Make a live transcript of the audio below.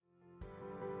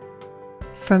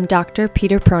From Dr.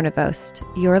 Peter Pronovost,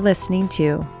 you're listening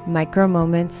to Micro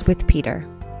Moments with Peter.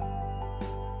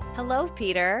 Hello,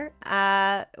 Peter.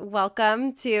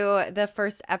 Welcome to the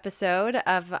first episode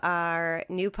of our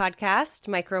new podcast,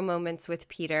 Micro Moments with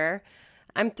Peter.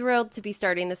 I'm thrilled to be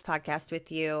starting this podcast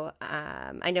with you.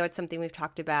 I know it's something we've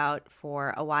talked about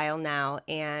for a while now,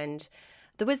 and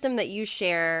the wisdom that you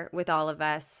share with all of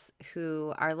us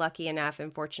who are lucky enough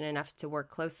and fortunate enough to work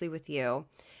closely with you,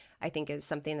 I think is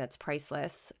something that's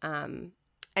priceless. And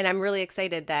I'm really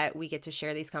excited that we get to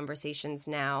share these conversations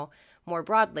now more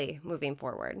broadly moving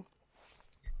forward.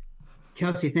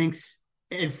 Kelsey, thanks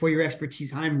and for your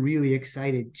expertise. I'm really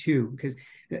excited too, because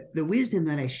the wisdom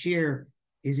that I share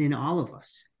is in all of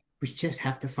us. We just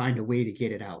have to find a way to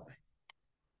get it out.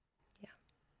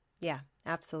 Yeah,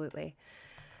 absolutely.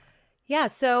 Yeah,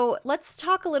 so let's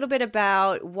talk a little bit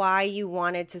about why you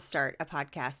wanted to start a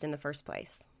podcast in the first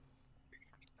place.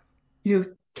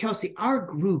 Kelsey, our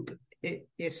group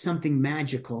is something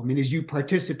magical. I mean, as you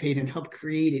participate and help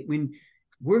create it, when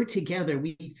we're together,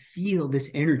 we feel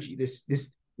this energy,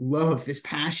 this love, this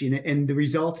passion, and the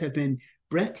results have been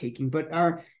breathtaking. But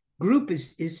our group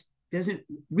doesn't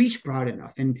reach broad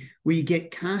enough, and we get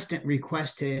constant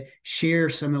requests to share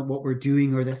some of what we're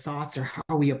doing or the thoughts or how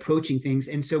are we approaching things.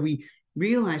 And so we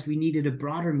realized we needed a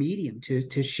broader medium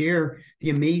to share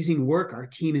the amazing work our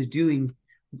team is doing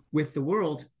with the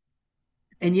world.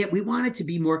 And yet we wanted to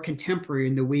be more contemporary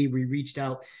in the way we reached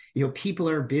out. People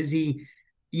are busy.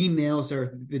 Emails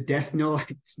are the death knell. I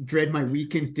dread my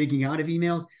weekends digging out of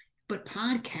emails. But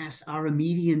podcasts are a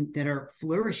medium that are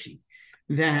flourishing,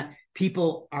 that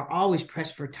people are always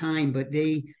pressed for time, but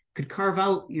they could carve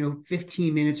out,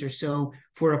 15 minutes or so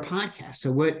for a podcast.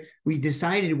 So what we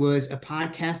decided was a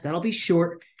podcast that'll be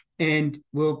short, and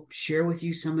we'll share with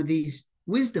you some of these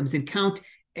wisdoms and count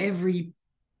every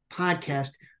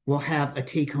podcast will have a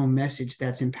take-home message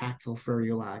that's impactful for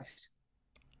your lives.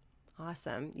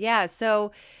 Awesome. Yeah.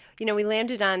 So, we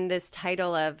landed on this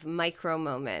title of Micro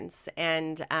Moments,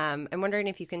 and I'm wondering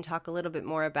if you can talk a little bit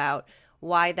more about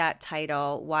why that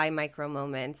title, why Micro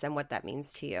Moments, and what that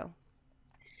means to you.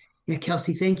 Yeah,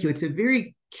 Kelsey, thank you. It's a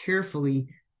very carefully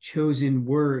chosen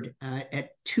word at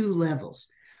two levels.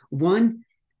 One,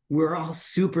 we're all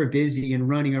super busy and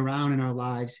running around in our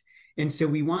lives. And so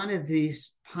we wanted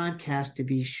this podcast to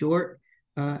be short,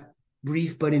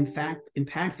 brief, but in fact,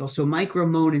 impactful. So Micro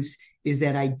Moments is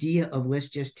that idea of let's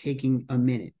just taking a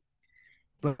minute.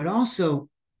 But also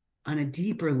on a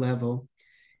deeper level,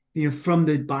 from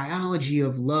the biology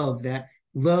of love, that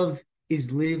love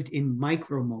is lived in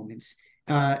micro moments.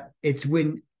 It's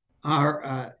when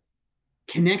our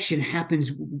connection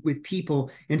happens with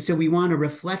people. And so we want to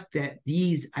reflect that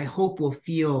I hope will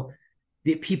feel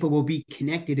that people will be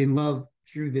connected in love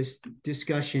through this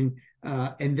discussion.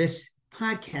 And this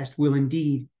podcast will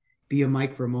indeed be a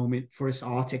micro moment for us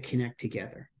all to connect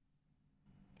together.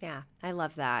 Yeah, I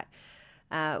love that.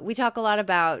 We talk a lot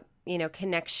about,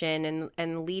 connection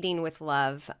and leading with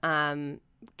love. Can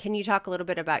you talk a little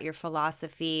bit about your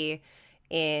philosophy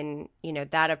in,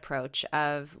 that approach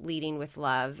of leading with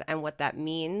love and what that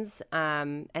means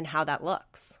and how that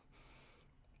looks?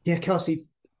 Yeah, Kelsey,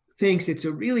 thanks. It's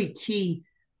a really key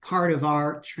part of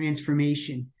our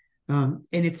transformation. And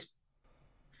it's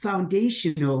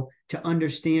foundational to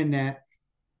understand that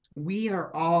we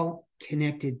are all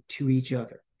connected to each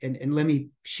other. And let me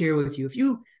share with you, if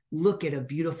you look at a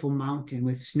beautiful mountain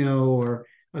with snow or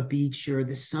a beach or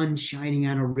the sun shining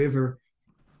on a river,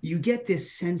 you get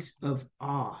this sense of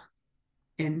awe.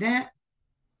 And that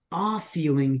awe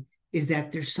feeling is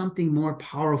that there's something more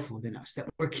powerful than us, that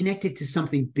we're connected to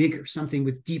something bigger, something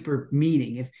with deeper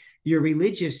meaning. If you're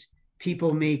religious,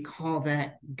 people may call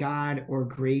that God or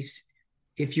grace.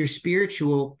 If you're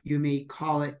spiritual, you may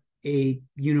call it a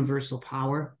universal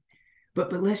power.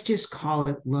 But let's just call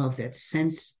it love, that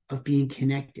sense of being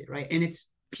connected, right? And it's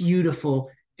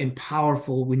beautiful and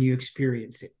powerful when you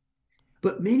experience it.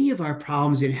 But many of our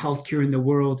problems in healthcare in the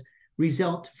world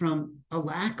result from a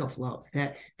lack of love,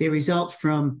 that they result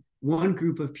from one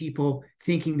group of people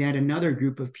thinking that another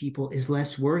group of people is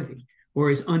less worthy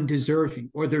or is undeserving,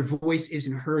 or their voice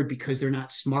isn't heard because they're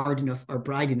not smart enough or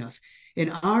bright enough.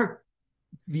 And our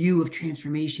view of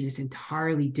transformation is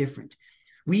entirely different.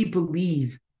 We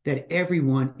believe that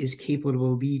everyone is capable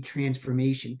to lead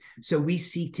transformation. So we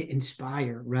seek to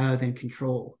inspire rather than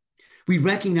control. We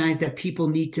recognize that people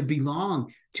need to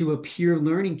belong to a peer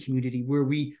learning community where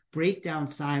we break down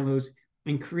silos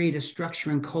and create a structure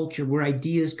and culture where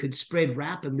ideas could spread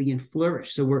rapidly and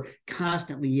flourish. So we're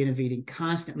constantly innovating,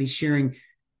 constantly sharing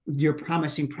your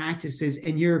promising practices,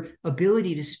 and your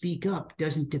ability to speak up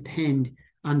doesn't depend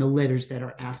on the letters that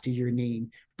are after your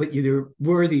name, but you're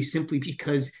worthy simply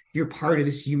because you're part of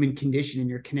this human condition and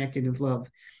you're connected in love.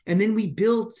 And then we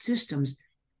build systems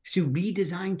to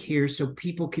redesign care so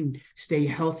people can stay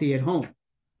healthy at home.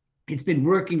 It's been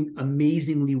working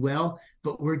amazingly well,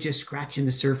 but we're just scratching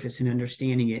the surface and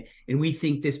understanding it. And we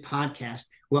think this podcast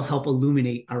will help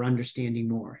illuminate our understanding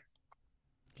more.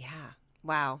 Yeah.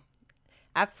 Wow.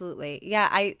 Absolutely. Yeah.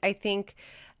 I think,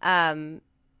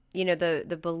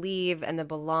 the believe and the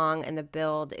belong and the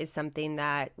build is something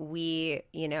that we,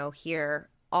 hear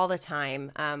all the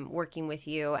time, working with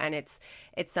you. And it's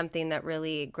something that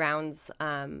really grounds,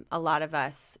 a lot of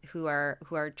us who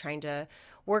are trying to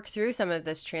work through some of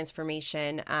this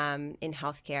transformation, in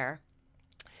healthcare.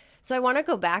 So I want to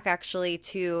go back actually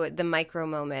to the micro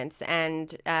moments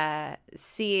and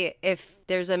see if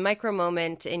there's a micro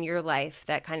moment in your life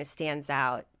that kind of stands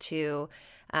out to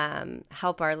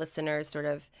help our listeners sort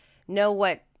of know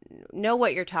what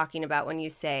you're talking about when you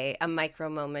say a micro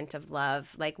moment of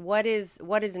love. Like what is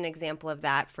an example of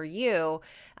that for you,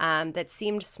 that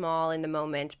seemed small in the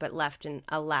moment but left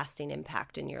a lasting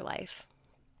impact in your life?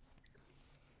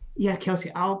 Yeah, Kelsey,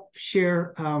 I'll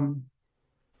share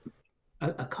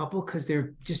a couple because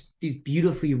they're just these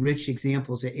beautifully rich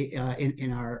examples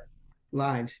in our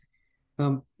lives.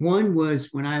 One was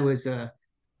when I was a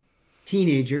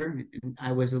teenager, and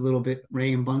I was a little bit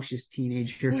rambunctious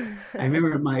teenager. I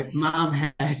remember my mom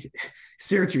had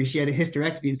surgery. She had a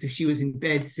hysterectomy, and so she was in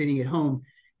bed sitting at home,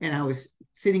 and I was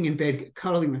sitting in bed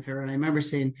cuddling with her. And I remember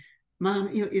saying, "Mom,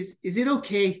 is it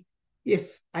okay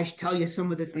if I tell you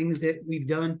some of the things that we've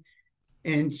done?"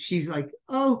 And she's like,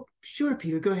 "Oh, sure,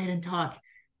 Peter, go ahead and talk."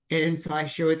 And so I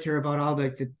share with her about all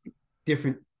the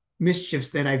different mischiefs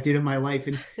that I did in my life.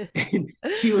 And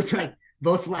she was like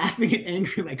both laughing and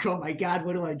angry, like, "Oh my God,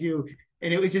 what do I do?"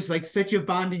 And it was just like such a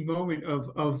bonding moment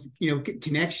of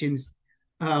connections.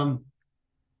 And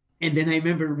then I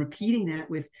remember repeating that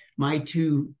with my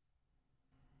two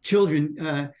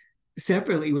children,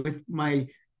 separately. With my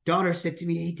daughter said to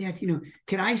me, "Hey, Dad,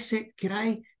 can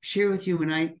I share with you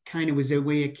when I kind of was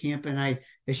away at camp and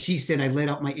as she said, I let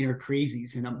out my inner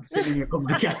crazies." And I'm sitting there, oh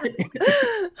my God.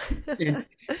 And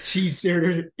she shared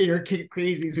her inner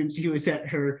crazies when she was at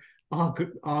her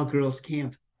all girls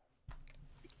camp.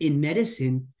 In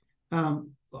medicine,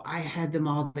 I had them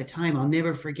all the time. I'll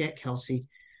never forget, Kelsey.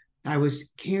 I was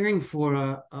caring for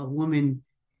a woman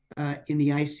in the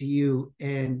ICU,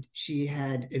 and she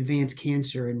had advanced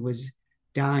cancer and was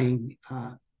dying,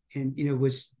 and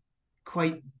was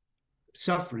quite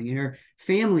suffering. And her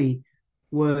family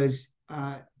was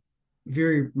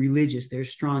very religious. They're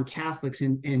strong Catholics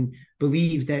and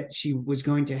believed that she was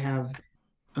going to have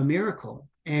a miracle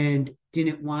and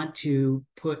didn't want to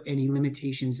put any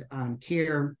limitations on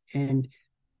care. And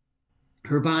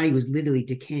her body was literally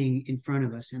decaying in front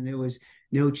of us, and there was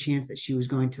no chance that she was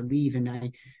going to leave.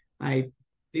 And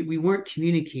we weren't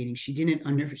communicating. She didn't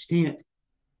understand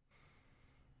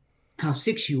how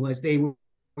sick she was. They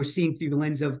were seeing through the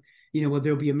lens of, well,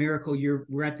 there'll be a miracle.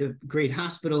 We're at the great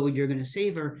hospital. You're going to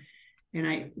save her. And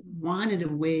I wanted a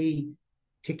way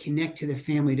to connect to the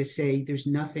family to say, there's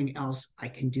nothing else I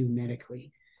can do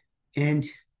medically. And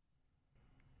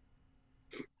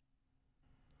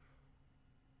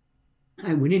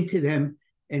I went into them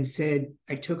and said,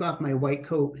 I took off my white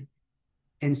coat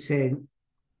and said,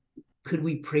 could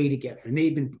we pray together? And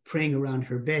they'd been praying around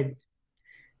her bed,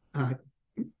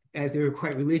 as they were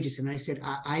quite religious. And I said,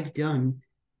 I've done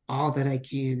all that I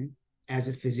can as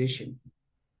a physician,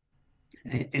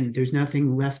 and there's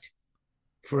nothing left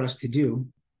for us to do.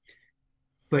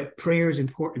 But prayer is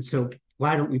important. So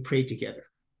why don't we pray together?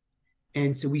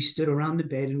 And so we stood around the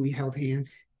bed and we held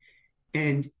hands.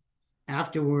 And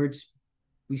afterwards,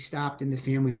 we stopped and the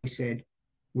family said,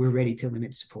 we're ready to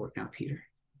limit support now, Peter.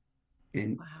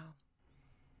 And wow.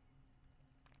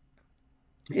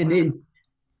 And wow. Then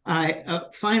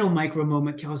a final micro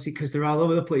moment, Kelsey, because they're all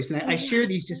over the place. And I share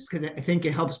these just because I think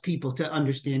it helps people to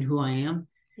understand who I am.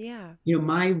 Yeah.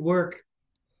 My work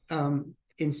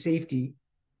in safety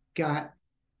got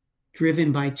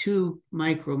driven by two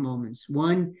micro moments.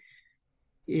 One,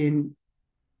 when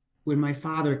my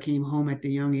father came home at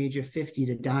the young age of 50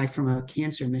 to die from a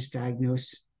cancer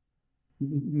misdiagnosis,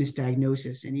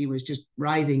 and he was just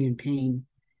writhing in pain.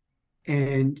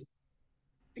 And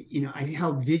I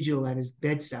held vigil at his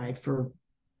bedside for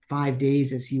 5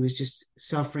 days as he was just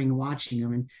suffering, watching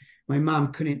him. And my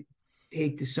mom couldn't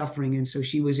take the suffering. And so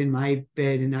she was in my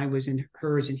bed and I was in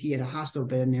hers, and he had a hospital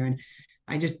bed in there. And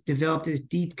I just developed this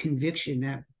deep conviction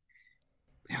that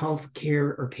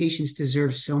healthcare or patients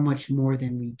deserve so much more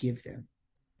than we give them.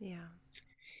 Yeah.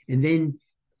 And then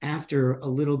after, a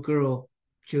little girl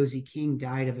Josie King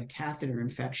died of a catheter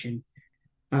infection,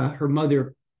 her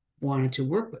mother wanted to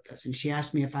work with us, and she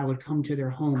asked me if I would come to their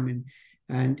home,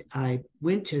 and I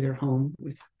went to their home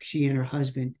with she and her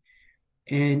husband,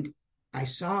 and I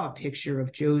saw a picture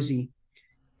of Josie,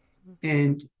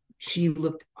 and she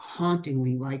looked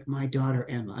hauntingly like my daughter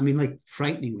Emma. I mean, like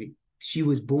frighteningly. She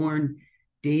was born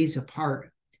days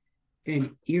apart,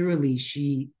 and eerily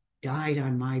she died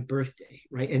on my birthday,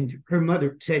 right? And her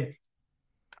mother said,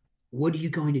 "What are you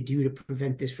going to do to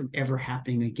prevent this from ever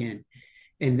happening again?"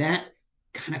 And that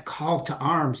kind of call to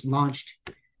arms launched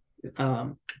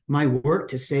my work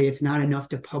to say it's not enough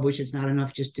to publish, it's not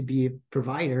enough just to be a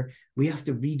provider. We have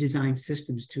to redesign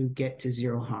systems to get to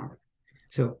zero harm.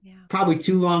 So probably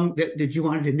too long that you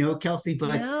wanted to know, Kelsey,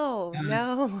 but no,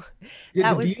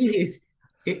 the beauty is,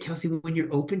 Kelsey, when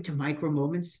you're open to micro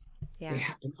moments, they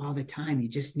happen all the time. You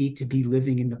just need to be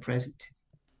living in the present.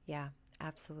 Yeah,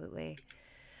 absolutely.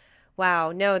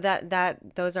 Wow. No,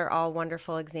 that those are all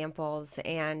wonderful examples.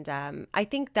 And I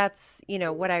think that's,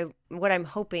 what I'm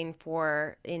hoping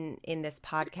for in this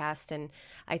podcast. And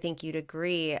I think you'd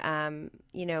agree.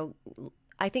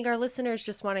 I think our listeners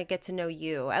just want to get to know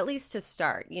you, at least to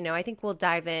start. I think we'll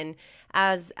dive in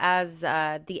as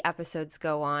the episodes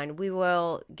go on. We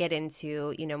will get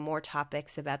into, more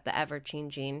topics about the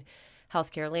ever-changing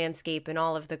healthcare landscape and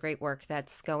all of the great work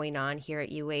that's going on here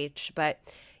at UH. But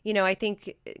I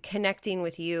think connecting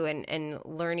with you and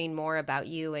learning more about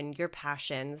you and your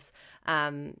passions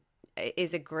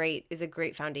is a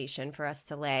great foundation for us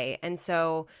to lay. And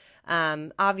so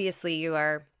obviously you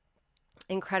are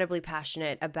incredibly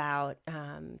passionate about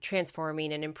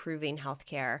transforming and improving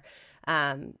healthcare,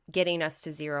 getting us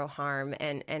to zero harm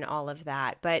and all of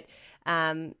that. But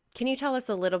can you tell us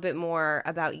a little bit more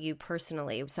about you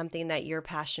personally, something that you're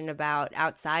passionate about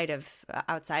outside of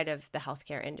the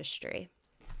healthcare industry?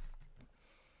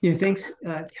 Yeah, thanks,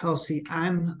 Kelsey.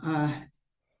 I'm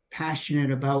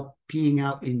passionate about being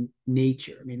out in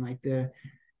nature. I mean, like the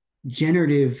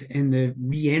generative and the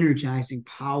re-energizing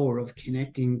power of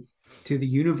connecting to the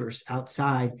universe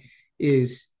outside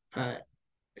is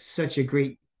such a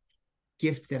great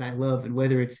gift that I love. And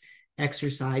whether it's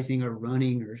exercising or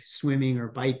running or swimming or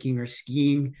biking or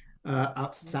skiing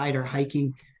outside or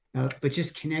hiking, but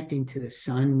just connecting to the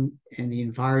sun and the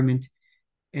environment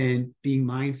and being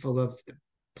mindful of the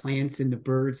plants and the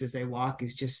birds as they walk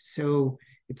is just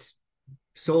it's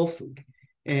soul food.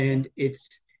 And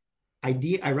it's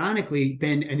ironically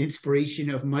been an inspiration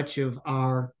of much of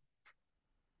our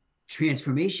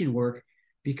transformation work,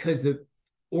 because the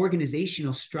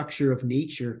organizational structure of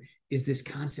nature is this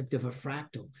concept of a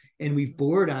fractal. And we've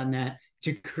bored on that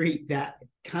to create that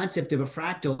concept of a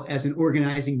fractal as an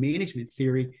organizing management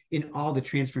theory in all the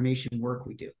transformation work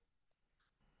we do.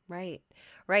 Right.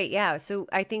 Yeah. So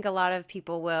I think a lot of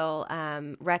people will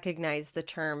recognize the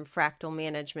term fractal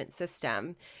management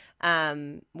system.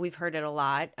 We've heard it a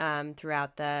lot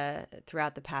throughout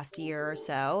the past year or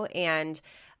so, and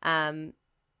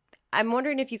I'm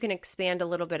wondering if you can expand a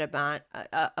little bit upon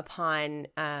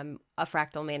a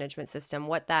fractal management system,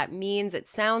 what that means. It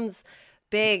sounds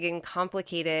big and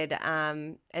complicated,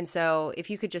 and so if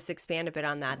you could just expand a bit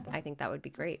on that, I think that would be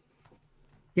great.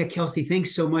 Yeah, Kelsey,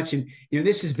 thanks so much. And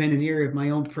this has been an area of my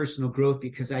own personal growth,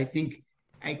 because I think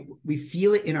we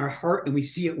feel it in our heart and we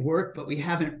see it work, but we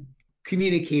haven't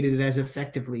communicated it as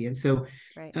effectively. And so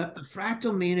a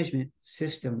fractal management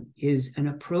system is an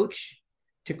approach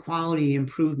to quality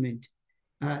improvement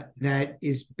that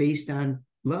is based on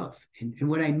love. And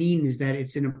what I mean is that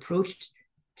it's an approach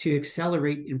to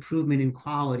accelerate improvement in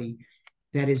quality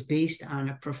that is based on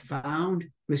a profound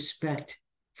respect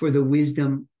for the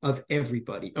wisdom of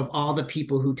everybody, of all the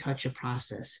people who touch a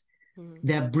process,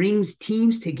 that brings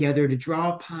teams together to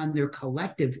draw upon their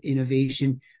collective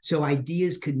innovation so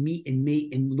ideas could meet and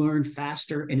mate and learn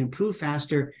faster and improve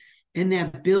faster, and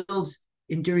that builds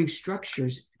enduring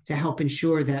structures to help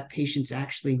ensure that patients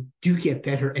actually do get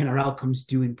better and our outcomes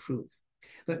do improve.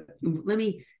 But let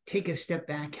me take a step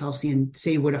back, Kelsey, and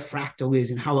say what a fractal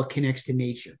is and how it connects to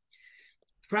nature.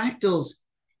 Fractals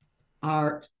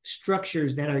are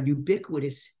structures that are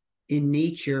ubiquitous in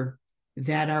nature,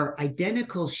 that are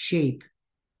identical shape,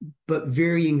 but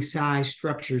varying size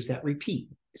structures that repeat.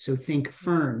 So think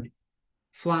fern,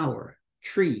 flower,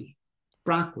 tree,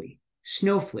 broccoli,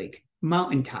 snowflake,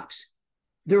 mountaintops.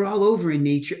 They're all over in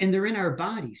nature, and they're in our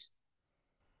bodies.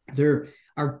 They're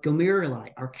our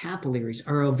glomeruli, our capillaries,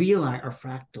 our alveoli are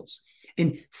fractals.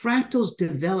 And fractals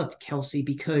developed, Kelsey,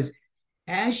 because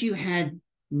as you had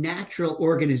natural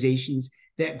organizations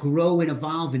that grow and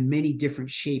evolve in many different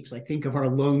shapes, like think of our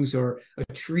lungs or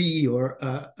a tree or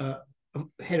a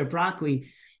head of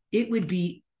broccoli, it would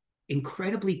be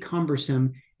incredibly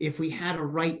cumbersome if we had to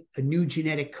write a new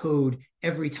genetic code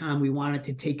every time we wanted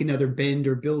to take another bend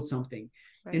or build something.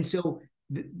 Right. And so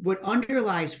what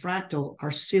underlies fractal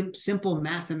are simple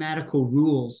mathematical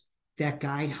rules that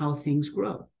guide how things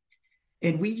grow.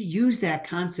 And we use that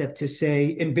concept to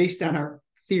say, and based on our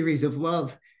theories of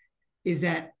love, is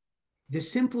that the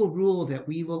simple rule that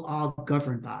we will all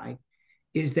govern by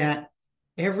is that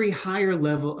every higher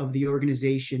level of the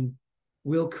organization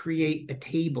will create a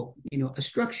table, a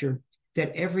structure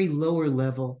that every lower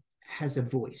level has a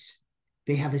voice.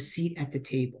 They have a seat at the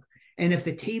table. And if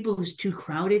the table is too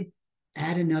crowded,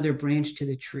 add another branch to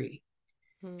the tree.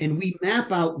 And we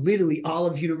map out literally all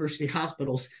of university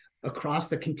hospitals across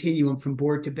the continuum from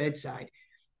board to bedside.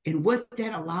 And what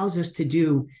that allows us to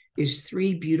do is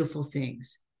three beautiful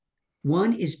things.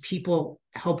 One is people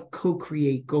help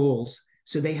co-create goals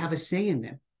so they have a say in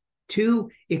them. Two,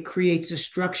 it creates a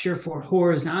structure for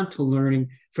horizontal learning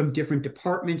from different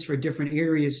departments for different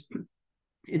areas.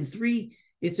 And three,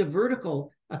 it's a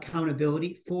vertical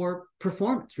accountability for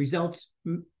performance. Results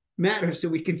matter, so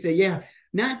we can say, yeah,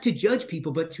 not to judge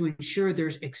people, but to ensure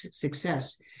there's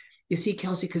success. You see,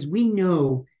 Kelsey, because we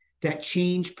know that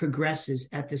change progresses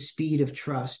at the speed of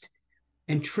trust,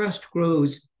 and trust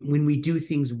grows when we do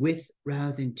things with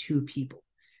rather than to people.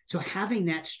 So having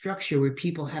that structure where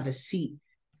people have a seat,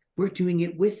 we're doing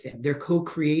it with them. They're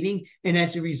co-creating, and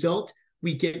as a result,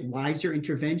 we get wiser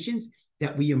interventions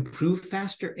that we improve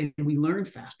faster and we learn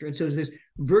faster. And so there's this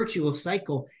virtual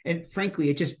cycle, and frankly,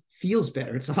 it just feels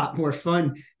better. It's a lot more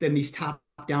fun than these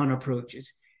top-down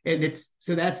approaches. And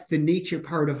that's the nature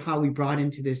part of how we brought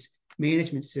into this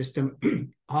management system,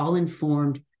 all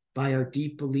informed by our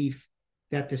deep belief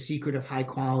that the secret of high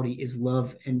quality is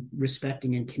love and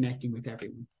respecting and connecting with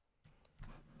everyone.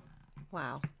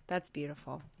 Wow, that's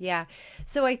beautiful. Yeah.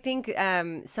 So I think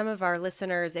some of our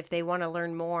listeners, if they want to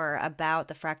learn more about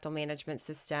the fractal management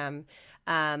system,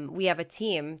 we have a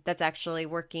team that's actually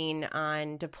working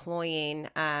on deploying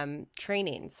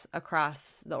trainings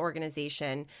across the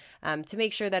organization to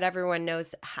make sure that everyone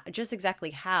knows just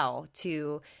exactly how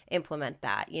to implement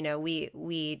that.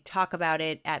 We talk about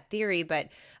it at theory, but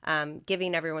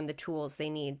giving everyone the tools they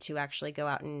need to actually go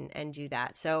out and do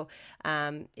that. So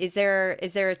is there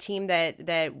a team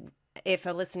that if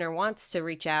a listener wants to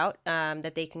reach out,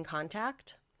 that they can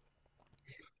contact?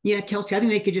 Yeah, Kelsey, I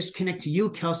think they could just connect to you,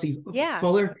 Kelsey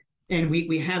Fuller, and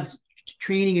we have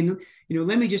training. And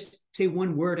let me just say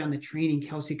one word on the training,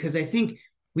 Kelsey, because I think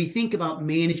we think about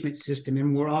management system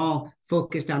and we're all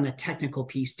focused on the technical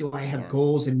piece. Do I have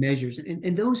goals and measures?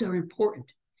 And those are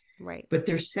important, right? But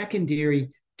they're secondary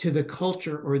to the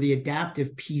culture or the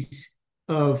adaptive piece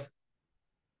of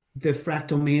the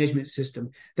fractal management system,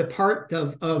 the part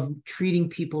of treating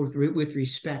people with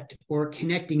respect or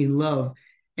connecting in love.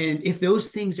 And if those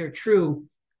things are true,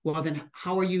 well, then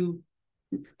how are you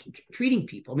treating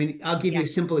people? I mean, I'll give you a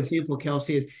simple example,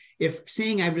 Kelsey, is if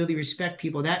saying I really respect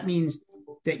people, that means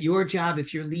that your job,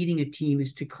 if you're leading a team,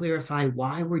 is to clarify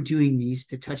why we're doing these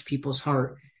to touch people's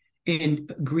heart and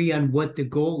agree on what the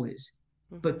goal is,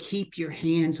 but keep your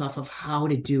hands off of how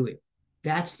to do it.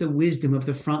 That's the wisdom of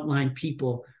the frontline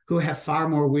people who have far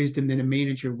more wisdom than a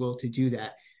manager will to do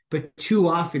that. But too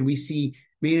often we see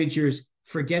managers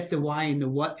forget the why and the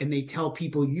what, and they tell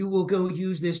people, you will go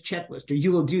use this checklist or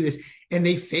you will do this, and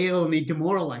they fail and they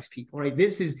demoralize people, right?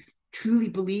 This is truly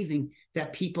believing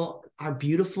that people are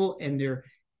beautiful and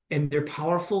they're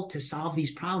powerful to solve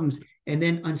these problems, and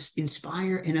then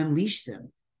inspire and unleash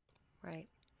them. Right.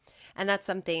 And that's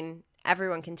something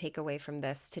everyone can take away from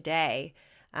this today.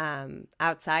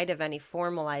 Outside of any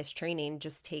formalized training,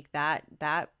 just take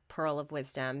that pearl of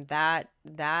wisdom, that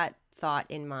thought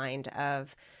in mind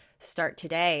of start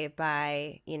today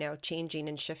by, changing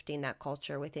and shifting that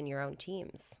culture within your own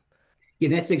teams. Yeah,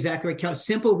 that's exactly right.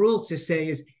 Simple rule to say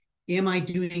is, am I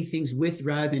doing things with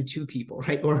rather than to people,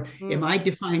 right? Or am I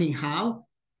defining how,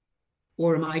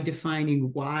 or am I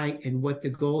defining why and what the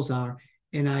goals are?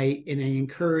 And I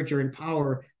encourage or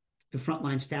empower the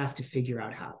frontline staff to figure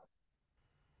out how.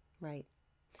 Right.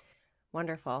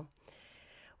 Wonderful.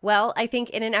 Well, I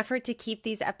think in an effort to keep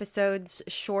these episodes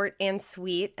short and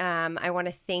sweet, I want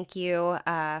to thank you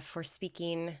for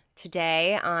speaking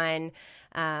today on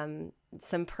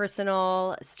some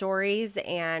personal stories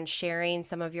and sharing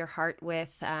some of your heart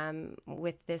with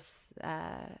this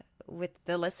with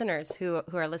the listeners who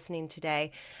are listening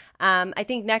today. I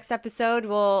think next episode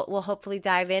we'll hopefully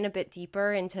dive in a bit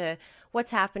deeper into what's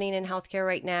happening in healthcare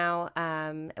right now,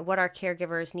 what our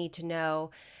caregivers need to know,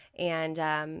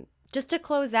 and just to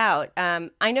close out,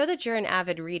 I know that you're an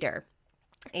avid reader,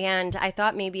 and I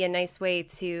thought maybe a nice way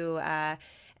to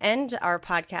end our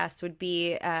podcast would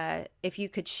be if you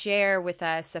could share with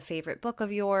us a favorite book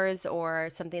of yours or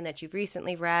something that you've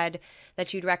recently read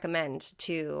that you'd recommend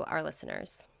to our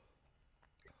listeners.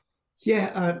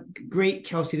 Yeah, great,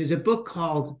 Kelsey. There's a book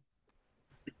called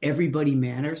Everybody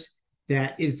Matters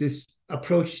that is this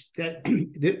approach that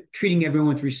treating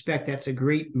everyone with respect. That's a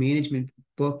great management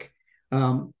book.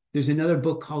 There's another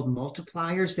book called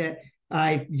Multipliers that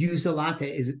I use a lot,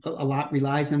 that is a lot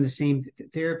relies on the same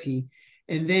therapy.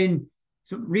 And then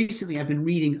so recently I've been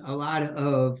reading a lot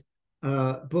of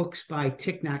books by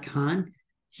Thich Nhat Hanh.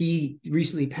 He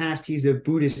recently passed. He's a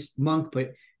Buddhist monk,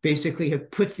 but basically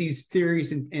puts these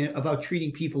theories about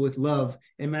treating people with love.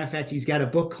 And matter of fact, he's got a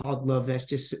book called Love that's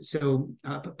just so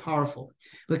powerful.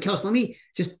 But Kelsey, let me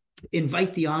just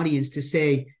invite the audience to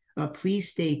say, please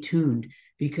stay tuned,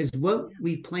 because what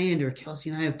we've planned, or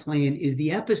Kelsey and I have planned, is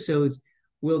the episodes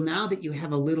will, now that you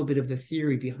have a little bit of the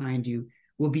theory behind you,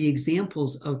 will be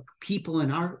examples of people in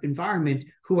our environment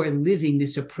who are living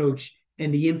this approach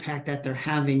and the impact that they're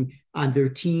having on their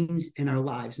teams and our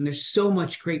lives. And there's so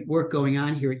much great work going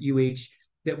on here at UH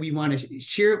that we want to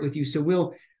share it with you. So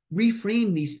we'll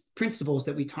reframe these principles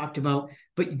that we talked about,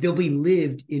 but they'll be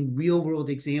lived in real world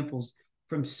examples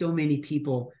from so many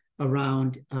people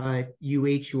around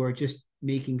UH who are just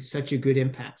making such a good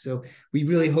impact. So we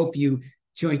really hope you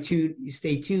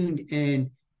stay tuned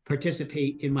and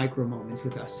participate in Micro Moments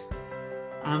with us.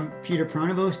 I'm Peter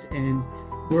Pronovost, and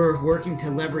we're working to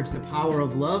leverage the power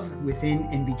of love within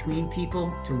and between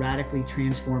people to radically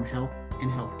transform health and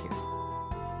healthcare.